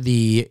allowed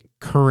the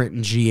current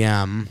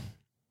GM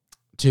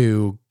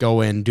to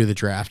go in, do the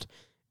draft,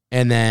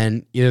 and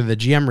then either the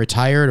GM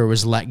retired or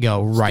was let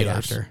go right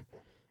after.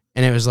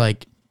 And it was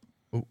like,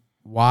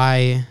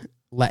 why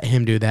let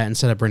him do that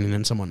instead of bringing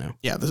in someone new?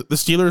 Yeah, the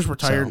Steelers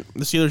retired. So,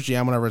 the Steelers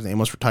GM, whatever his name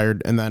was,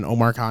 retired, and then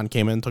Omar Khan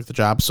came in and took the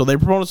job. So they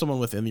promoted someone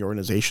within the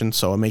organization,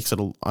 so it makes it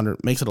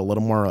a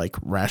little more like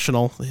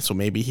rational. So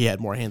maybe he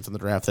had more hands in the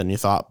draft than you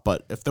thought.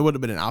 But if there would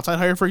have been an outside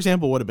hire, for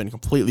example, it would have been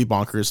completely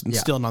bonkers and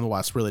still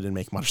nonetheless really didn't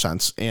make much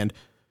sense. And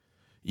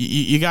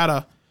you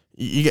gotta,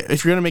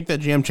 if you're gonna make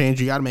that GM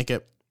change, you gotta make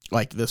it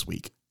like this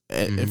week.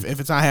 Mm-hmm. If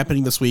it's not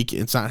happening this week,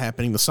 it's not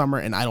happening this summer,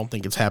 and I don't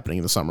think it's happening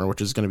in the summer,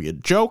 which is going to be a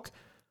joke.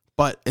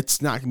 But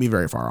it's not going to be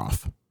very far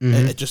off.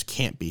 Mm-hmm. It just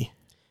can't be.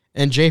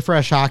 And Jay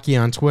Fresh Hockey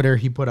on Twitter,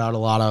 he put out a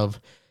lot of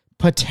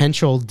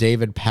potential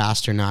David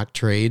Pasternak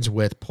trades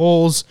with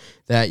polls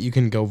that you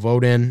can go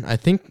vote in. I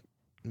think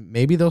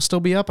maybe they'll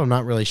still be up. I'm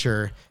not really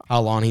sure how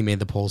long he made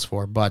the polls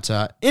for. But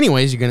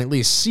anyways, you can at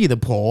least see the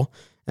poll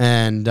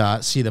and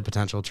see the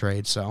potential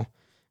trade. So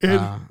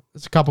there's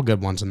a couple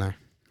good ones in there.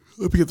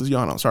 Let me get this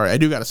yawn out. Sorry, I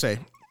do got to say,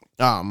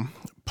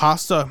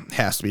 Pasta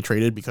has to be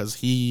traded because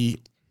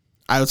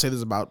I would say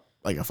there's about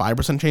like a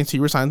 5% chance he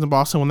resigns in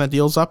Boston when that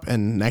deal's up,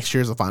 and next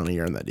year is the final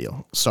year in that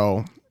deal.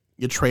 So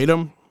you trade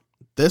him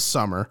this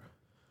summer,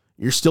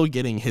 you're still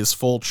getting his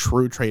full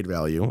true trade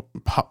value,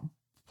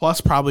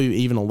 plus probably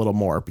even a little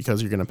more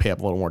because you're going to pay up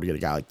a little more to get a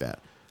guy like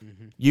that.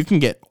 Mm-hmm. You can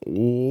get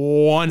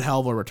one hell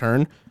of a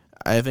return.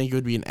 I think it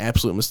would be an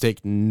absolute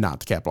mistake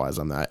not to capitalize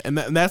on that. And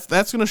that's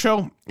going to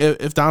show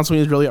if Don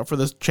Sweeney is really up for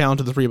this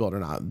challenge of the rebuild or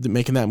not,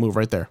 making that move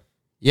right there.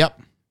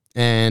 Yep.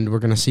 And we're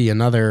going to see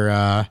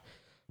another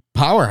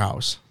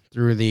powerhouse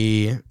through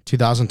the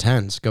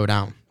 2010s go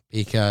down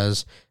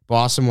because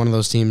Boston, one of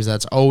those teams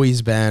that's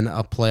always been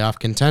a playoff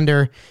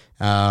contender.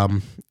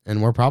 And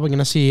we're probably going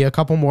to see a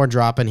couple more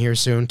drop in here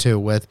soon too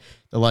with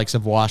the likes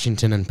of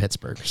Washington and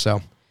Pittsburgh.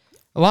 So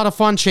a lot of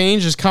fun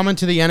change is coming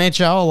to the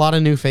NHL, a lot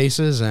of new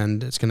faces,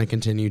 and it's going to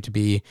continue to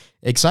be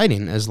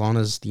exciting as long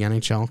as the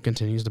NHL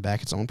continues to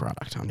back its own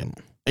product. Yeah,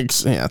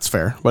 that's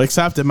fair. But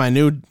except in my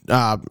new,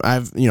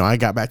 I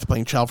got back to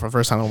playing Chell for the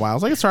first time in a while. I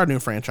was like, I started a new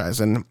franchise,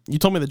 and you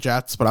told me the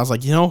Jets, but I was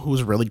like,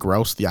 who's really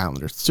gross? The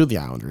Islanders. Let's do the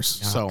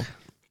Islanders. Yuck. So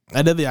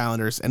I did the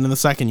Islanders, and in the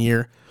second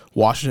year,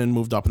 Washington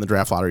moved up in the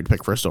draft lottery to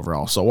pick first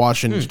overall. So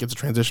Washington gets a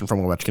transition from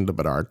Ovechkin to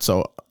Bedard.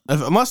 So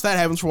unless that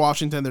happens for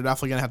Washington, they're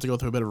definitely going to have to go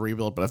through a bit of a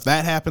rebuild. But if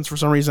that happens for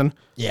some reason,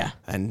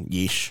 and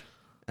yeesh.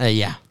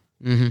 Yeah.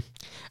 Mm-hmm.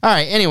 All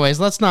right.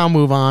 Anyways, let's now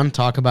move on.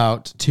 Talk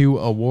about 2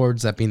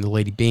 awards, that being the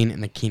Lady Byng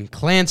and the King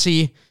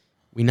Clancy.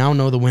 We now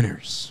know the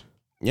winners.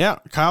 Yeah,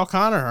 Kyle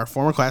Connor, our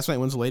former classmate,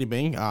 wins the Lady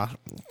Byng.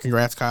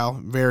 Congrats, Kyle.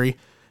 Very,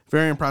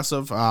 very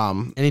impressive.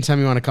 Anytime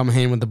you want to come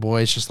hang with the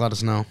boys, just let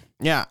us know.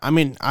 Yeah, I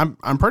mean,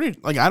 I'm pretty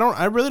like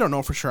I really don't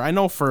know for sure. I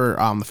know for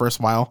the first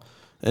while,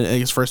 in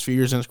his first few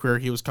years in his career,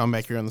 he was coming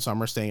back here in the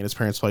summer, staying at his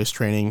parents' place,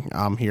 training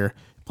here.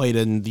 Played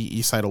in the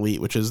Eastside Elite,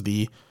 which is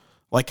the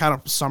like kind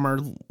of summer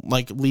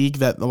like league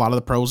that a lot of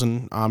the pros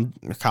and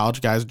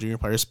college guys, junior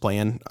players play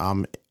in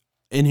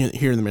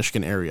here in the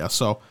Michigan area.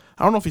 So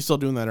I don't know if he's still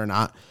doing that or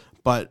not,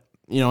 but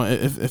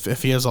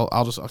if he is,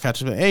 I'll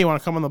catch him. Hey, you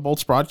want to come on the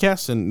Bolts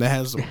broadcast? And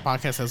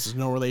podcast has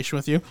no relation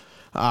with you.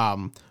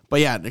 But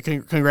yeah,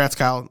 congrats,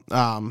 Kyle.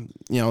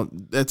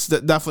 It's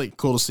definitely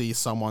cool to see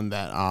someone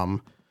that I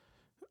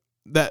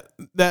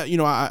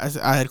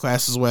had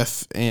classes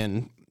with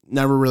and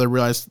never really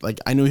realized, like,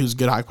 I knew he was a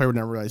good hockey player, but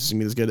never realized he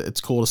was going to be this good.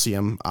 It's cool to see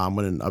him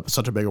winning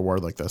such a big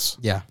award like this.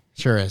 Yeah,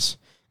 sure is.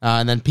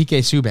 And then PK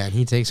Subban,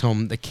 he takes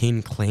home the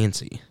King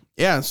Clancy.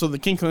 Yeah, so the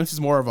King Clancy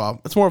is more of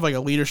like a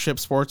leadership,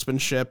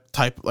 sportsmanship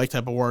type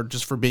award,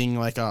 just for being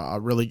like a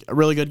really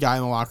good guy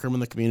in the locker room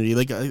in the community,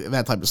 like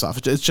that type of stuff.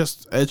 It's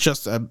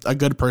just a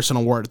good person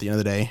award at the end of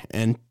the day,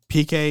 and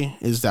PK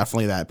is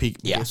definitely that.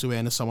 PK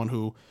Subban is someone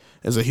who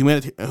is a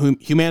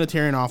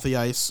humanitarian off the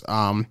ice.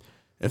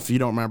 If you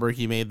don't remember,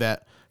 he made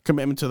that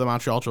commitment to the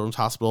Montreal Children's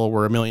Hospital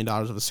where $1 million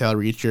of his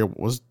salary each year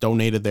was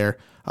donated there.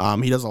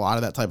 He does a lot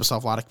of that type of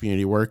stuff, a lot of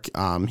community work.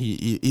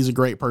 He's a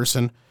great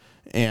person,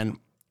 and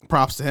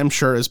props to him.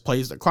 Sure, his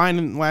plays declined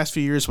in the last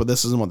few years, but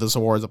this isn't what this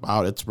award is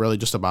about. It's really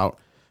just about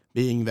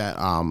being that,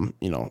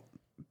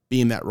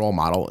 being that role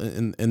model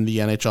in the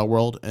NHL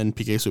world, and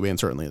PK Subban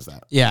certainly is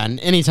that. Yeah, and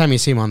anytime you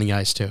see him on the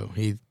ice too,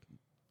 he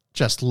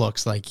just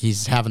looks like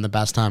he's having the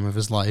best time of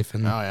his life.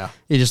 And Oh, yeah.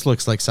 he just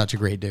looks like such a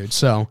great dude.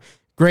 So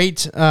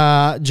great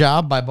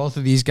job by both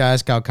of these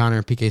guys, Kyle Connor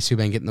and PK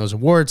Subban, getting those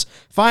awards.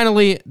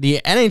 Finally, the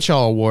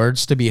NHL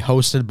awards to be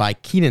hosted by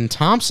Kenan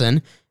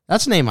Thompson.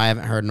 That's a name I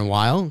haven't heard in a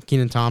while.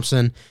 Kenan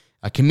Thompson,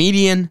 a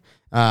comedian,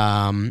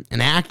 an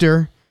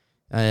actor.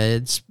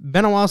 It's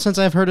been a while since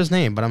I've heard his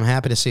name, but I'm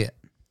happy to see it.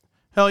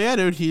 Hell yeah,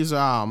 dude. He's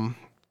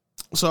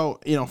so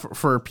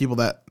for people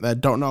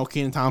that don't know,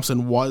 Kenan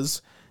Thompson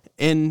was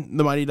in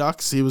the Mighty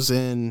Ducks. I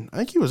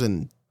think he was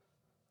in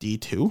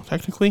D2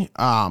 technically.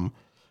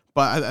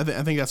 But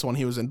I think that's the one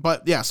he was in.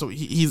 But yeah, so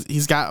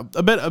he's got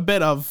a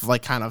bit of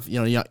like kind of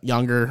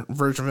younger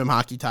version of him,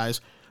 hockey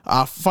ties.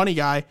 Funny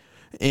guy,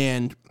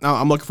 and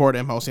I'm looking forward to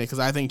him hosting it because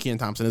I think Kenan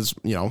Thompson is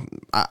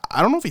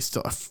I don't know if he's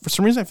still, for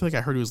some reason I feel like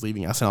I heard he was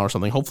leaving SNL or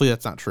something. Hopefully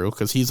that's not true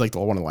because he's like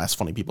one of the last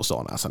funny people still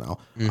on SNL.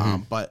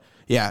 But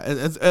yeah,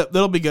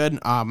 it'll be good.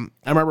 I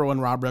remember when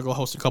Rob Riggle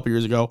hosted a couple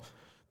years ago.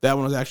 That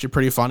one was actually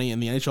pretty funny,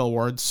 and the NHL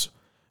awards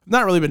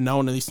not really been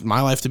known, at least in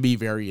my life, to be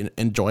very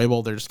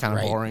enjoyable. They're just kind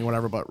of boring,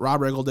 whatever. But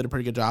Rob Riggle did a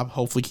pretty good job.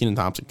 Hopefully, Kenan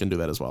Thompson can do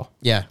that as well.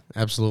 Yeah,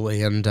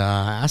 absolutely. And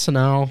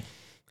SNL.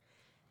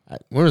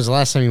 When was the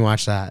last time you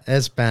watched that?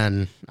 It's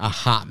been a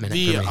hot minute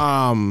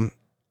for me.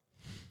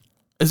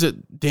 Is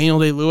it Daniel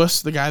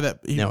Day-Lewis, the guy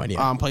that no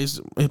idea.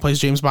 plays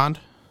James Bond?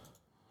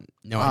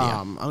 No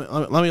idea.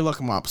 Let me look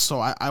him up. So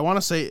I want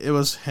to say it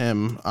was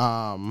him.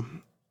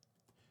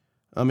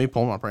 Let me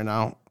pull him up right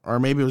now. Or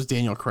maybe it was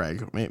Daniel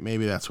Craig.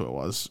 Maybe that's who it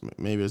was.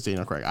 Maybe it was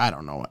Daniel Craig. I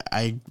don't know.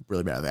 I'm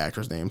really bad at the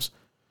actors' names.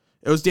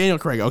 It was Daniel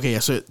Craig. Okay,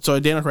 so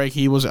Daniel Craig,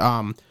 he was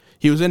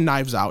in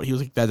Knives Out. He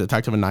was like that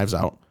detective in Knives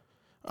Out.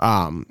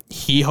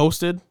 He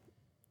hosted,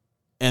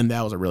 and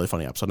that was a really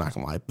funny episode, not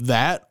gonna lie.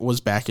 That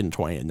was back in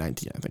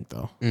 2019, I think,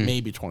 though.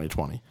 Maybe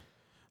 2020.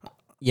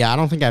 Yeah, I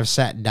don't think I've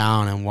sat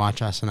down and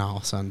watched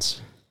SNL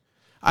since.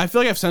 I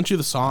feel like I've sent you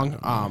the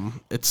song.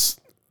 It's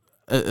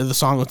the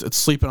song. It's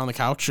 "Sleeping on the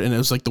Couch," and it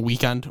was like The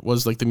Weeknd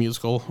was like the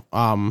musical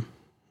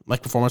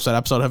like performance of that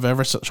episode. Have I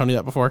ever shown you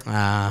that before?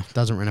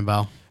 Doesn't ring a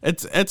bell.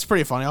 It's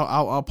pretty funny.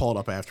 I'll pull it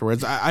up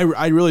afterwards.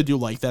 I really do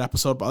like that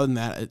episode. But other than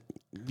that,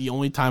 the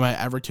only time I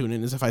ever tune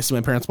in is if I see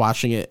my parents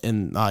watching it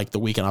and like the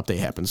Weekend Update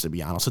happens to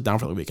be on. I'll sit down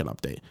for the Weekend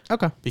Update.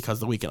 Okay. Because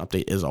the Weekend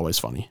Update is always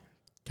funny.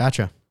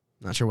 Gotcha.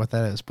 Not sure what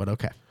that is, but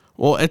okay.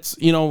 Well, it's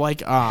like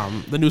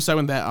the new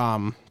segment that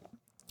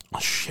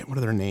what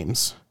are their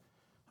names?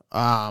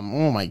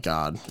 Oh my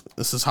God,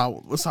 this is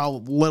how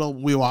little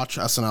we watch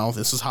SNL.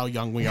 This is how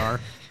young we are.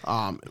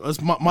 It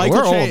was Michael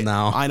We're Che. old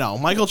now. I know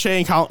Michael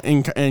Che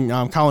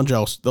and Colin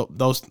Jost.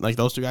 Those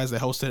two guys. They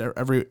host it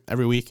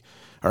every week,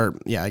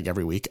 like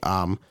every week.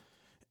 And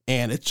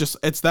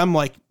it's them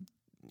like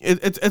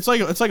it's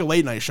like a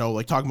late night show,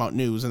 like talking about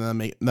news and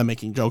then them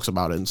making jokes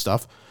about it and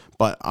stuff.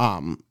 But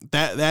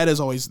that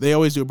is always, they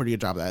always do a pretty good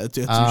job of that. It's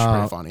usually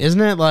pretty funny.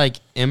 Isn't it like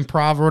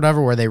improv or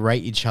whatever where they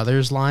write each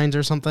other's lines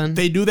or something?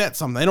 They do that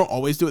some. They don't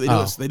always do it.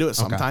 They do it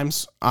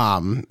sometimes.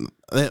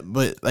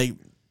 But like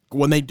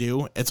when they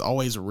do, it's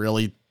always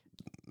really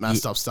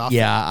messed up stuff.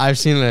 Yeah, I've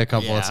seen it a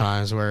couple of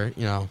times where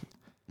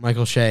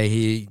Michael Che,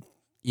 he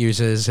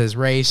uses his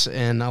race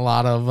in a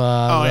lot of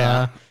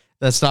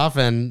that stuff,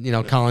 and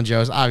Colin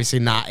Joe's obviously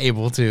not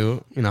able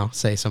to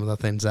say some of the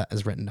things that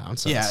is written down.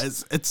 So yeah,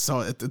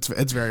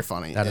 it's very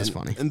funny. That is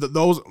funny. And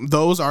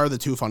those are the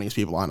two funniest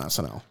people on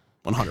SNL,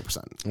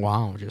 100%.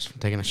 Wow, just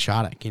taking a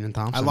shot at Kenan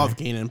Thompson. I love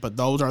Kenan, but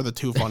those are the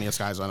two funniest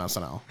guys on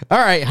SNL. All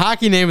right,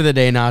 hockey name of the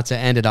day now to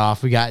end it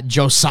off. We got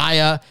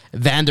Josiah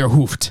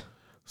Vanderhooft.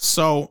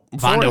 So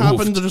before we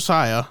hop into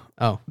Josiah,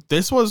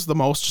 this was the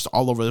most just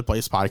all over the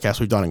place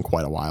podcast we've done in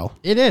quite a while.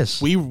 It is.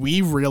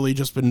 We've really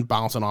just been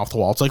bouncing off the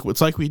wall.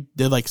 It's like we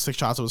did like 6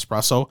 shots of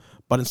espresso,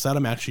 but instead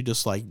I'm actually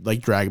just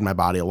like dragging my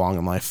body along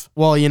in life.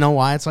 Well, you know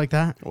why it's like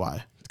that?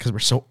 Why? Because we're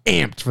so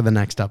amped for the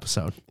next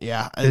episode.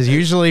 Yeah. Because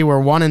usually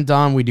we're one and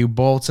done. We do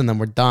bolts and then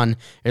we're done.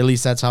 At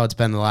least that's how it's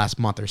been the last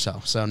month or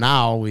so. So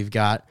now we've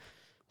got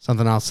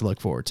something else to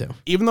look forward to.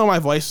 Even though my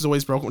voice is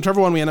always broken,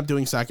 whichever one we end up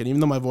doing second, even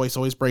though my voice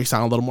always breaks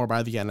down a little more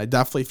by the end, I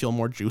definitely feel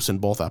more juice in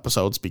both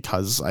episodes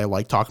because I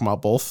like talking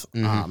about both.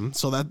 Mm-hmm.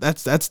 So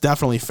that's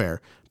definitely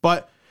fair.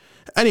 But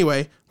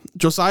anyway,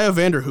 Josiah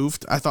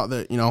Vanderhooft, I thought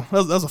that, that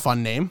was a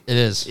fun name. It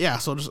is. Yeah,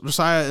 so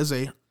Josiah is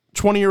a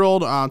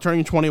 20-year-old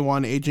turning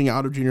 21, aging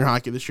out of junior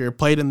hockey this year,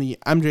 played in the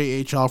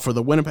MJHL for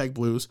the Winnipeg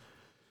Blues.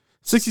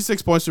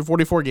 66 points through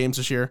 44 games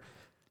this year.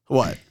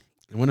 What?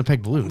 The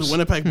Winnipeg Blues. The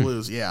Winnipeg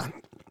Blues, yeah.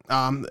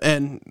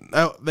 And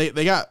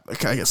they got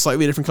a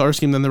slightly different color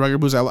scheme than the regular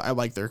Blues. I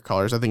like their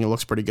colors. I think it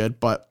looks pretty good.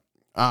 But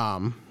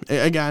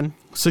again,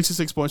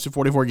 66 points in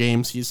 44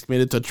 games. He's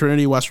committed to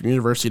Trinity Western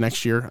University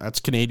next year. That's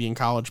Canadian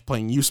college,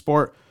 playing U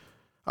Sport.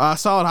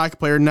 Solid hockey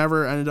player.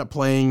 Never ended up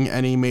playing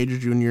any major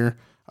junior.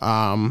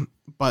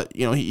 But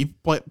he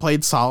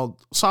played solid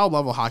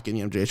level hockey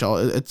in the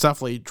MJHL. It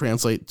definitely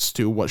translates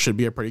to what should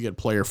be a pretty good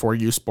player for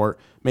U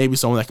Sport. Maybe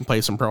someone that can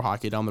play some pro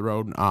hockey down the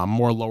road,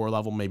 more lower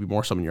level, maybe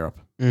more some in Europe.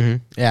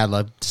 Mm-hmm. Yeah, I'd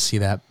love to see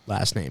that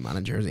last name on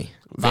a jersey.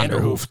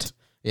 Vanderhooft.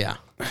 Yeah.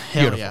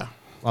 Hell yeah.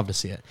 Love to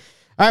see it.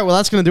 All right, well,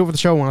 that's going to do it for the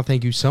show. I want to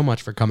thank you so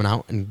much for coming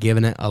out and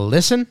giving it a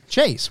listen.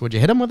 Chase, would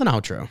you hit him with an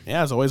outro?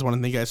 Yeah, as always, I want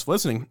to thank you guys for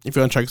listening. If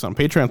you want to check us on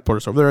Patreon, support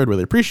us over there, I'd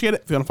really appreciate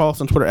it. If you want to follow us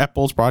on Twitter,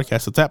 @Bulls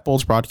Broadcast, it's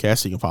 @Bulls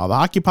Broadcast. You can follow the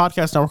Hockey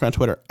Podcast Network on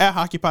Twitter,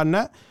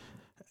 @HockeyPodNet.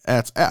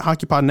 That's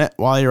 @HockeyPodNet.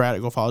 While you're at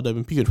it, go follow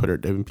WNP on Twitter,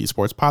 WNP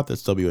Sports Pod.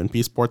 That's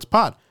WNP Sports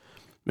Pod.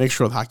 Make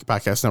sure with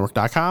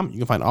hockeypodcastnetwork.com, you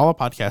can find all the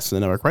podcasts in the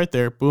network right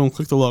there. Boom,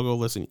 click the logo,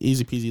 listen,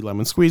 easy peasy,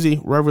 lemon squeezy.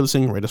 Wherever you're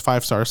listening, rate us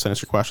 5 stars, send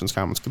us your questions,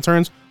 comments,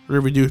 concerns.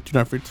 Whatever you do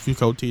not forget to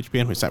code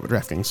THPN. We start with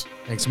DraftKings.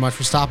 Thanks so much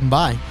for stopping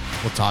by.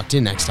 We'll talk to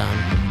you next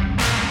time.